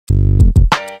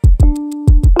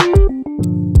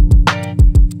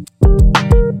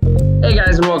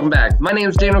and welcome back. My name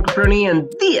is MrCaproni and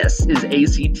this is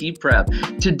ACT Prep.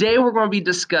 Today we're going to be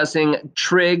discussing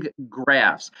trig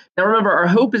graphs. Now remember, our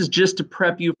hope is just to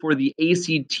prep you for the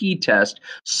ACT test.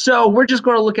 So we're just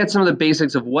going to look at some of the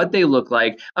basics of what they look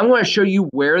like. I'm going to show you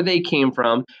where they came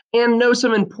from and know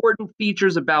some important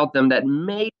features about them that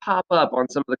may pop up on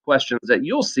some of the questions that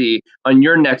you'll see on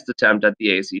your next attempt at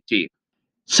the ACT.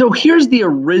 So here's the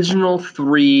original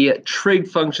three trig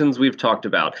functions we've talked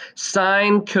about: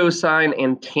 sine, cosine,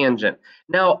 and tangent.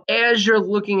 Now, as you're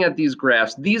looking at these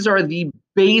graphs, these are the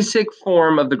basic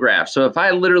form of the graph. So if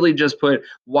I literally just put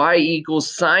y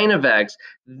equals sine of x,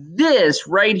 this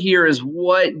right here is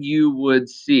what you would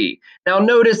see. Now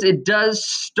notice it does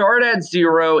start at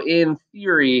 0 in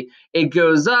theory. It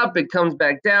goes up, it comes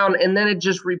back down, and then it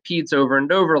just repeats over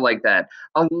and over like that.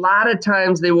 A lot of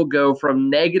times they will go from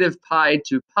negative pi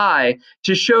to pi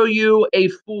to show you a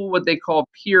full, what they call,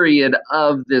 period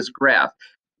of this graph.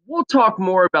 We'll talk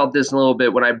more about this in a little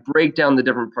bit when I break down the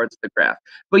different parts of the graph.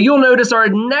 But you'll notice our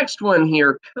next one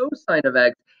here, cosine of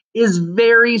x, is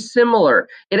very similar.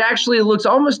 It actually looks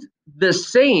almost the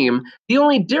same. The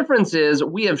only difference is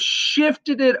we have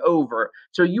shifted it over.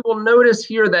 So you will notice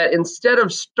here that instead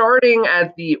of starting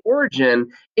at the origin,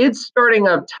 it's starting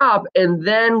up top and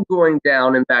then going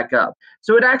down and back up.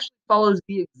 So it actually follows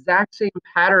the exact same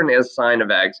pattern as sine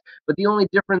of x, but the only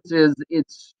difference is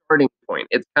its starting point.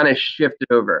 It's kind of shifted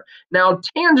over. Now,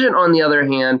 tangent, on the other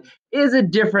hand, is a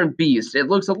different beast. It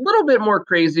looks a little bit more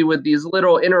crazy with these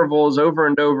little intervals over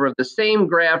and over of the same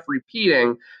graph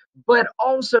repeating, but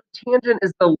also tangent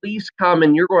is the least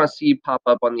common you're going to see pop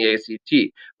up on the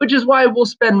ACT, which is why we'll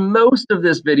spend most of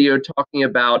this video talking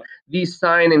about the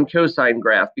sine and cosine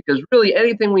graph, because really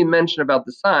anything we mention about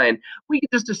the sine, we can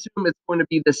just assume it's going to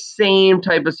be the same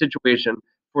type of situation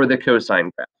for the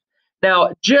cosine graph.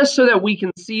 Now, just so that we can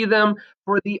see them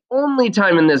for the only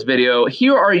time in this video,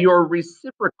 here are your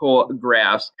reciprocal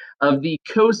graphs of the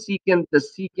cosecant, the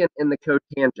secant, and the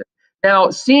cotangent.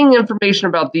 Now, seeing information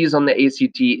about these on the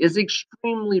ACT is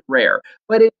extremely rare,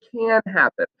 but it can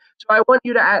happen. So I want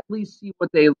you to at least see what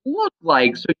they look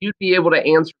like so you'd be able to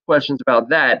answer questions about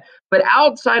that. But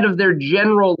outside of their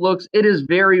general looks, it is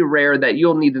very rare that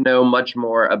you'll need to know much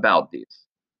more about these.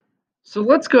 So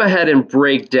let's go ahead and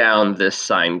break down this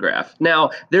sine graph. Now,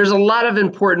 there's a lot of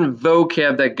important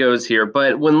vocab that goes here,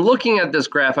 but when looking at this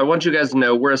graph, I want you guys to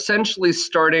know we're essentially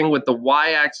starting with the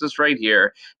y-axis right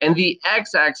here, and the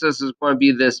x-axis is going to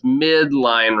be this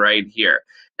midline right here.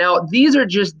 Now, these are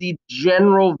just the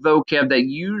general vocab that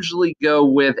usually go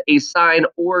with a sine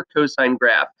or cosine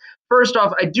graph. First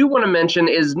off, I do want to mention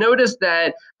is notice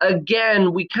that,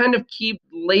 again, we kind of keep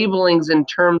labelings in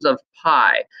terms of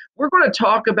pi. We're going to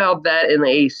talk about that in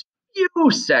a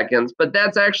few seconds, but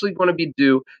that's actually going to be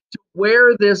due to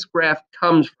where this graph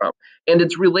comes from and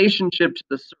its relationship to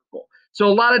the circle. So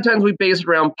a lot of times we base it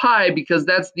around pi because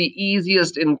that's the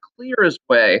easiest and clearest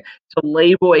way to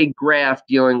label a graph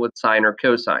dealing with sine or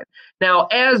cosine. Now,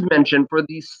 as mentioned, for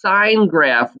the sine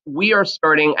graph, we are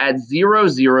starting at 0,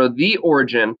 0, the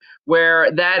origin, where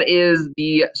that is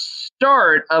the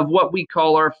start of what we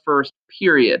call our first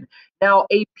period. Now,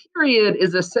 a period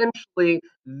is essentially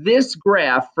this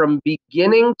graph from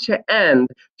beginning to end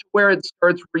to where it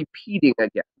starts repeating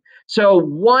again. So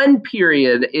one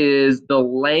period is the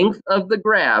length of the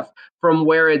graph from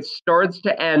where it starts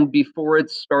to end before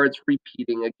it starts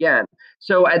repeating again.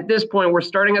 So at this point, we're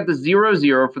starting at the 0,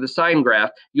 0 for the sine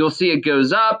graph. You'll see it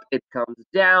goes up, it comes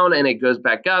down, and it goes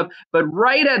back up. But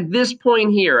right at this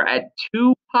point here, at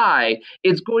 2 pi,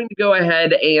 it's going to go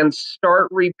ahead and start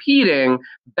repeating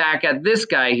back at this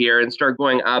guy here and start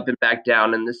going up and back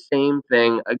down, and the same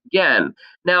thing again.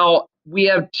 Now, we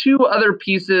have two other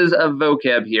pieces of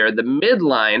vocab here: the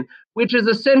midline, which is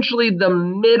essentially the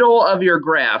middle of your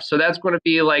graph. So that's going to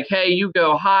be like, hey, you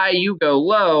go high, you go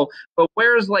low, but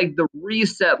where's like the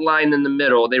reset line in the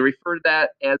middle? They refer to that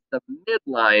as the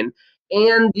midline.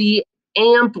 And the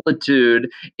amplitude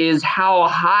is how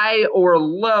high or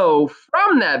low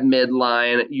from that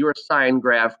midline your sine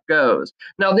graph goes.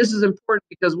 Now, this is important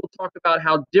because we'll talk about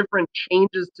how different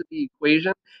changes to the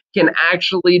equation can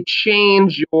actually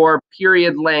change your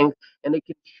period length, and it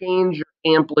can change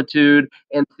your amplitude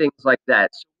and things like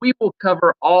that. So we will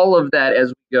cover all of that as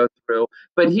we go through,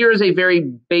 but here's a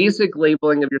very basic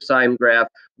labeling of your sine graph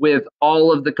with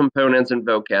all of the components and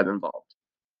vocab involved.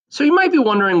 So you might be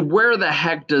wondering, where the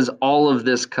heck does all of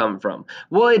this come from?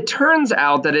 Well, it turns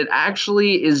out that it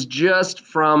actually is just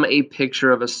from a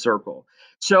picture of a circle.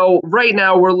 So right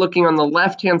now we're looking on the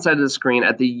left-hand side of the screen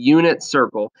at the unit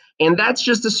circle, and that's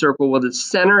just a circle where the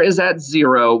center is at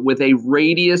 0 with a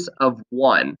radius of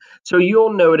 1. So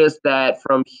you'll notice that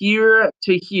from here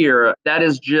to here, that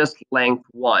is just length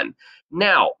 1.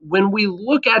 Now, when we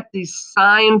look at the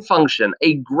sine function,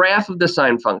 a graph of the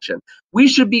sine function, we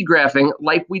should be graphing,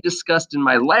 like we discussed in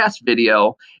my last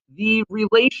video, the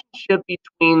relationship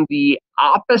between the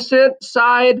opposite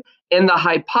side and the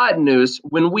hypotenuse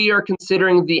when we are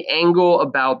considering the angle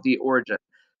about the origin.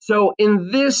 So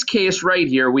in this case right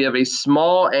here, we have a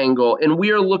small angle and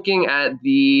we are looking at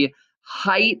the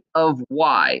height of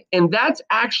y. And that's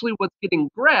actually what's getting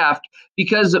graphed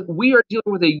because we are dealing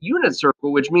with a unit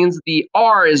circle, which means the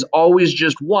r is always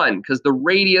just 1 because the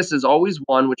radius is always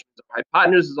 1, which means the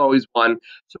hypotenuse is always 1.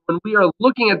 So when we are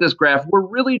looking at this graph, we're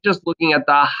really just looking at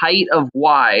the height of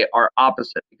y, our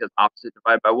opposite, because opposite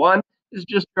divided by 1 is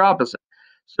just your opposite.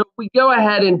 So we go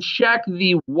ahead and check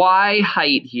the y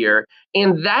height here,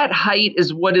 and that height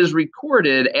is what is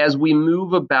recorded as we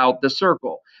move about the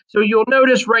circle. So you'll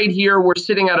notice right here, we're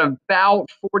sitting at about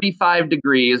 45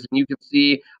 degrees, and you can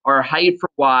see our height for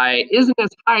y isn't as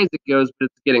high as it goes, but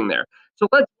it's getting there. So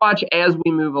let's watch as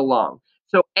we move along.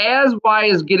 So as y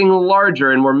is getting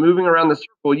larger and we're moving around the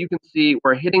circle, you can see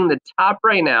we're hitting the top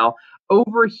right now.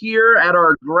 Over here at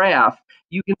our graph,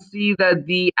 you can see that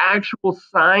the actual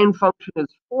sine function is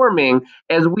forming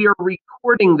as we are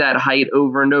recording that height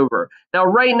over and over. Now,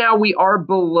 right now, we are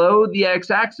below the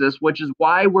x-axis, which is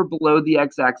why we're below the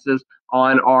x-axis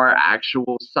on our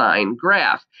actual sine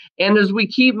graph. And as we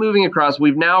keep moving across,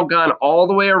 we've now gone all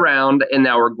the way around, and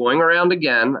now we're going around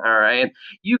again, all right?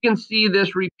 You can see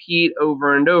this repeat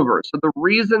over and over. So the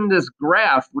reason this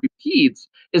graph repeats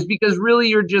is because really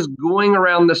you're just going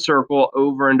around the circle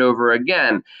over and over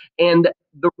again. And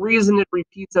the reason it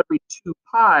repeats every 2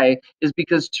 pi is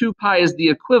because 2 pi is the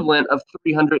equivalent of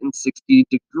 360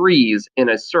 degrees in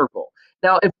a circle.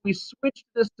 Now, if we switch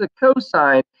this to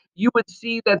cosine, you would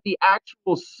see that the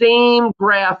actual same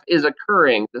graph is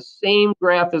occurring. The same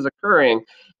graph is occurring,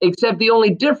 except the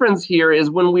only difference here is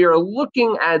when we are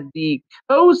looking at the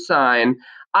cosine,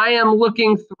 I am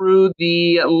looking through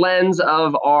the lens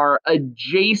of our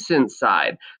adjacent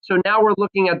side. So now we're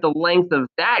looking at the length of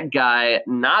that guy,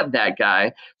 not that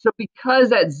guy. So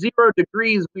because at 0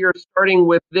 degrees, we are starting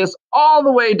with this all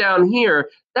the way down here,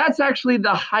 that's actually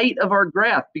the height of our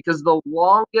graph because the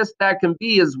longest that can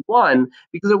be is 1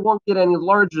 because it won't get any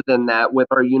larger than that with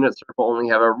our unit circle only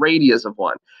have a radius of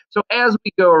 1. So as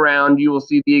we go around, you will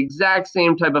see the exact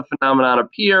same type of phenomenon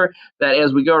appear that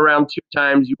as we go around 2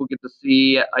 times, you will get to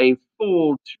see a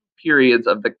full 2 periods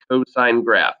of the cosine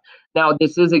graph. Now,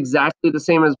 this is exactly the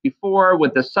same as before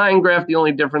with the sine graph. The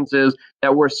only difference is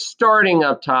that we're starting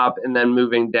up top and then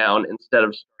moving down instead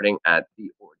of starting at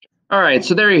the origin. All right,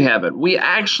 so there you have it. We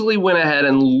actually went ahead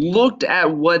and looked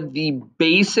at what the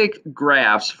basic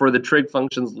graphs for the trig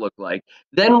functions look like.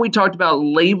 Then we talked about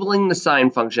labeling the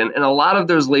sine function, and a lot of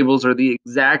those labels are the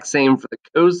exact same for the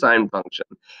cosine function.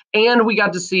 And we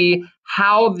got to see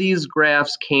how these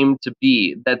graphs came to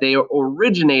be, that they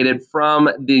originated from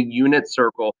the unit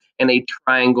circle and a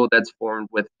triangle that's formed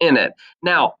within it.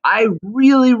 Now, I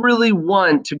really, really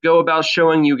want to go about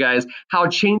showing you guys how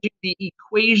changing the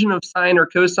equation of sine or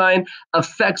cosine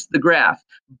affects the graph.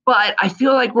 But I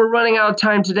feel like we're running out of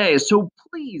time today, so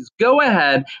please go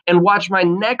ahead and watch my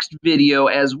next video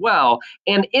as well.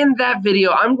 And in that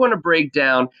video, I'm going to break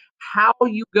down how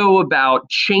you go about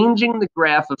changing the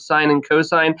graph of sine and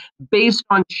cosine based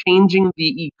on changing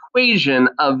the equation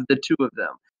of the two of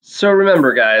them. So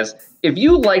remember, guys, if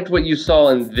you liked what you saw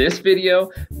in this video,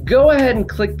 go ahead and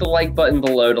click the like button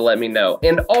below to let me know.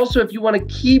 And also, if you want to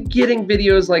keep getting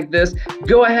videos like this,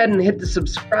 go ahead and hit the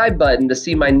subscribe button to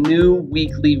see my new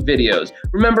weekly videos.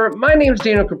 Remember, my name is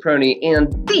MrCaproni,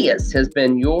 and this has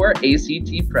been your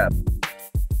ACT Prep.